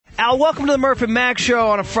Al, welcome to the Murph and Mac Show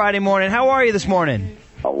on a Friday morning. How are you this morning?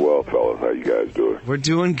 I'm well, fellas. How you guys doing? We're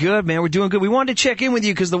doing good, man. We're doing good. We wanted to check in with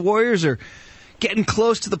you because the Warriors are getting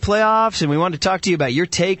close to the playoffs, and we wanted to talk to you about your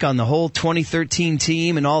take on the whole 2013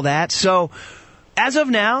 team and all that. So, as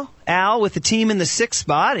of now, Al, with the team in the 6th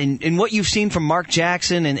spot and what you've seen from Mark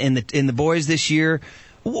Jackson and the boys this year,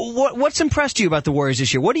 what's impressed you about the Warriors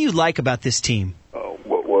this year? What do you like about this team?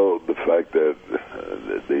 Well, the fact that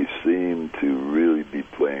they seem to really be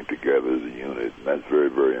playing together as a unit, and that's very,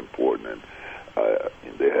 very important.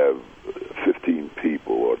 And they have 15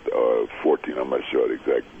 people or 14, I'm not sure the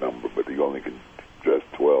exact number, but they only can dress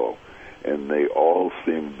 12. And they all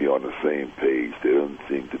seem to be on the same page. There doesn't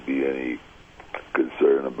seem to be any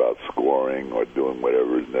concern about scoring or doing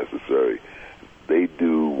whatever is necessary. They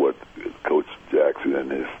do what Coach Jackson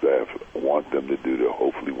and his staff want them to do to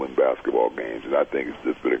hopefully win basketball games. And I think it's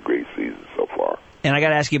just been a great season so far. And I got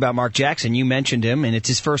to ask you about Mark Jackson. You mentioned him, and it's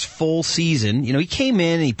his first full season. You know, he came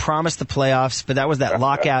in and he promised the playoffs, but that was that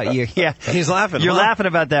lockout year. Yeah, he's laughing. You're laughing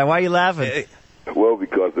about that. Why are you laughing? Well,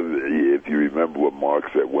 because if you remember what Mark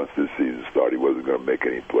said, once this season started, he wasn't going to make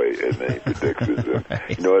any play and any predictions. And,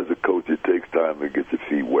 Right. you know, as a coach, it takes time to get your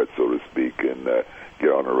feet wet, so to speak, and get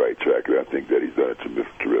on the right track. And I think that he's done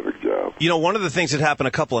a terrific job. You know, one of the things that happened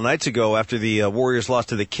a couple of nights ago after the Warriors lost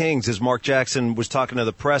to the Kings is Mark Jackson was talking to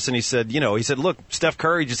the press, and he said, look, Steph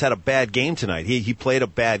Curry just had a bad game tonight. He played a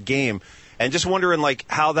bad game. And just wondering, like,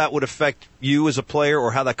 how that would affect you as a player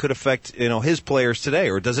or how that could affect, his players today.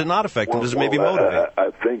 Or does it not affect him? Does it maybe motivate? I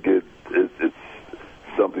think it's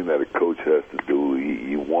something that a coach has to do.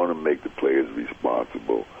 You want to make the players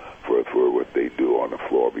responsible for what they do on the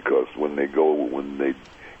floor, because when they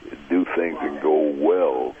do things and go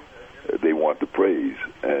well, they want the praise.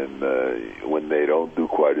 And when they don't do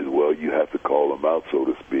quite as well, you have to call them out, so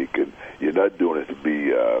to speak. And you're not doing it to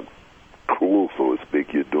be cruel, so to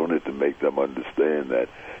speak. You're doing it to make them understand that,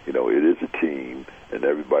 it is a team and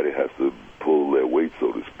everybody has to pull their weight,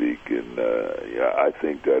 so to speak. And I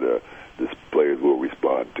think that the players will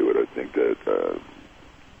respond to it. I think that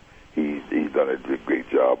he's done a great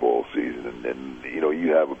job all season. And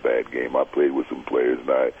you have a bad game. I played with some players, and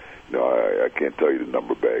I can't tell you the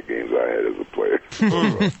number of bad games I had as a player.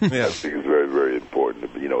 Yeah. I think it's very, very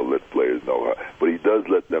important to let players know how. But he does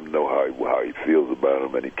let them know how he feels about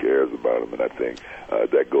them and he cares about them, and I think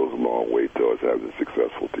that goes a long way towards having a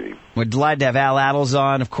successful team. We're delighted to have Al Attles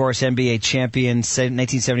on, of course, NBA champion,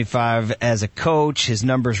 1975 as a coach. His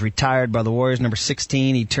number's retired by the Warriors, number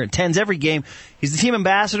 16. He turned 10s every game. He's the team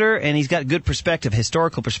ambassador, and he's got good perspective,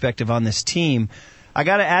 historical perspective on this team. I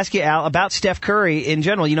got to ask you, Al, about Steph Curry in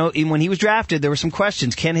general. When he was drafted, there were some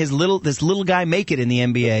questions. Can this little guy make it in the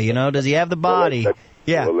NBA? Does he have the body? Well,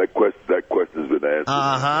 that question's been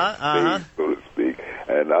answered, so to speak.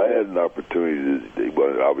 And I had an opportunity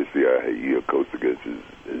obviously he coached against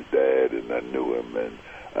his dad, and I knew him, and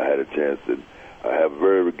I had a chance. And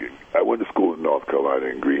I went to school in North Carolina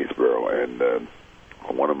in Greensboro, and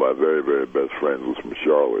one of my very, very best friends was from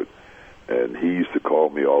Charlotte. And he used to call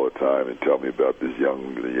me all the time and tell me about this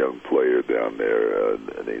young player down there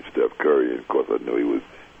named Steph Curry. And of course, I knew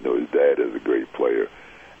his dad is a great player.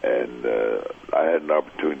 And I had an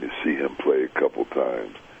opportunity to see him play a couple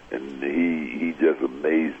times, and he just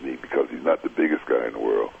amazed me because he's not the biggest guy in the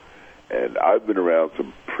world. And I've been around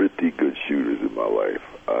some pretty good shooters in my life.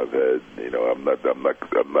 I've had, I'm not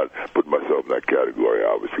putting myself in that category,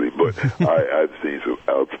 obviously, but I've seen some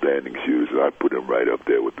outstanding shooters, and I put him right up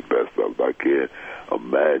there with the best of them. I can't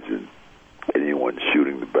imagine anyone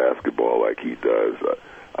shooting the basketball like he does.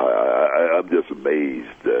 I'm just amazed.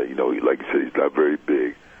 Like you said, he's not very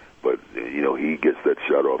big, but he gets that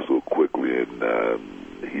shot off so quickly, and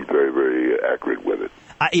he's very, very accurate with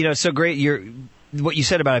it. So great. What you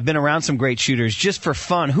said about I've been around some great shooters. Just for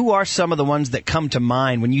fun, who are some of the ones that come to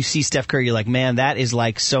mind when you see Steph Curry? You're like, man, that is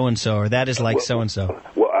like so and so, or that is like so and so.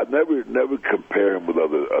 Well, I never compare him with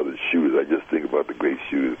other shooters. I just think about the great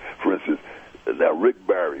shooters. For instance, now Rick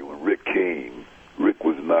Barry. When Rick came, Rick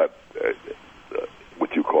was not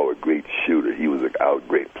what you call a great shooter. He was a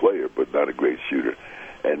great player, but not a great shooter.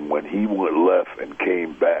 And when he went left and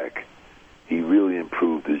came back, he really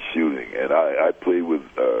improved his shooting. And I played with.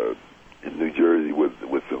 In New Jersey with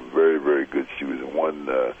some very, very good shooters. And one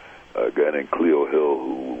guy named Cleo Hill,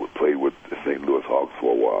 who played with the St. Louis Hawks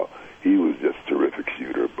for a while, he was just a terrific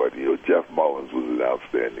shooter. But, Jeff Mullins was an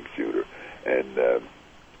outstanding shooter. And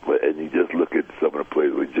you just look at some of the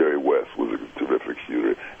players, like Jerry West was a terrific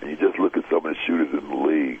shooter. And you just look at some of the shooters in the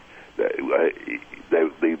league,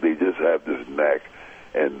 they just have this knack.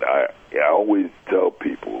 And I always tell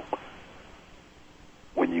people,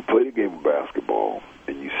 when you play the game of basketball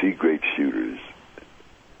and you see great shooters,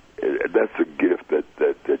 that's a gift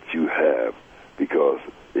that you have, because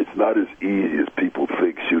it's not as easy as people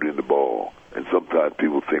think shooting the ball. And sometimes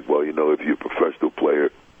people think, well, you know, if you're a professional player,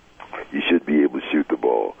 you should be able to shoot the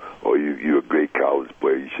ball, or you're a great college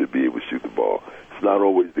player, you should be able to shoot the ball. It's not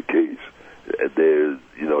always the case. There's,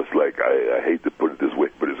 you know, it's like, I hate to put it this way,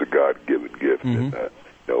 but it's a God-given gift. Mm-hmm. And,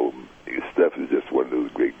 you know, Steph is just one of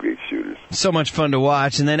those great shooters. So much fun to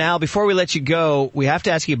watch. And then, Al, before we let you go, we have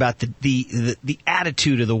to ask you about the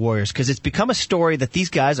attitude of the Warriors, because it's become a story that these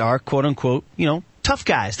guys are, quote unquote, you know, tough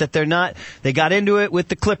guys, that they're not. They got into it with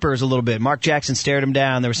the Clippers a little bit. Mark Jackson stared them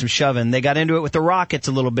down. There was some shoving. They got into it with the Rockets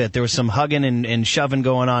a little bit. There was some hugging and shoving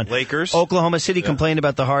going on. Lakers. Oklahoma City complained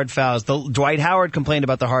about the hard fouls. Dwight Howard complained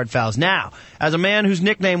about the hard fouls. Now, as a man whose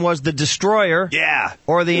nickname was the Destroyer,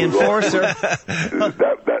 or the Enforcer,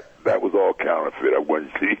 that was all counterfeit. I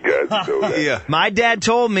wanted you guys to know that. My dad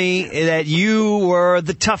told me that you were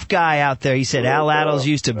the tough guy out there. He said Al Attles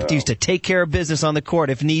used to take care of business on the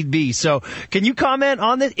court if need be. So, can you comment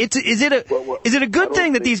on this? Is it a good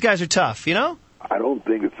thing that these guys are tough? You know, I don't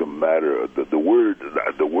think it's a matter of the word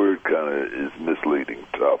kind of is misleading.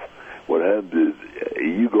 Tough. What happens is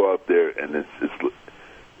you go out there and it's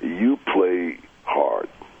you play hard.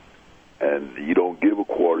 And you don't give a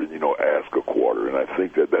quarter, and you don't ask a quarter. And I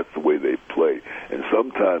think that's the way they play. And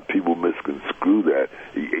sometimes people misconstrue that.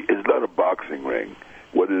 It's not a boxing ring.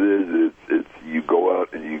 What it is, it's you go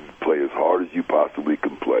out and you play as hard as you possibly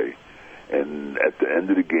can play. And at the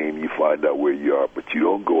end of the game, you find out where you are. But you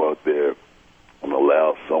don't go out there and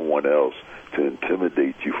allow someone else to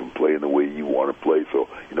intimidate you from playing the way you want to play. So,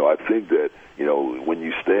 you know, I think that, you know, when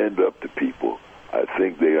you stand up to people, I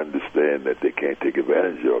think they understand that they can't take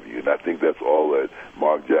advantage of you. And I think that's all that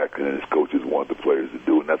Mark Jackson and his coaches want the players to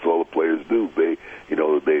do. And that's all the players do.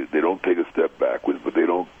 They don't take a step backwards, but they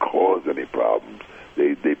don't cause any problems.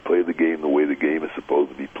 They play the game the way the game is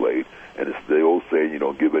supposed to be played. And it's the old saying, you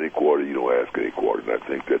don't give any quarter, you don't ask any quarter. And I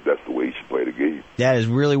think that's the way you should play the game. That is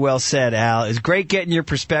really well said, Al. It's great getting your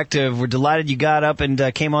perspective. We're delighted you got up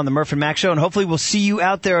and came on the Murph and Mac Show, and hopefully we'll see you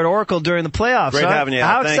out there at Oracle during the playoffs. Great having you.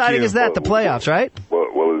 How Thank exciting you. is that, the playoffs, right?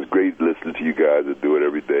 Well, it's great listening to you guys that do it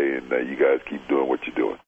every day, and you guys keep doing what you're doing.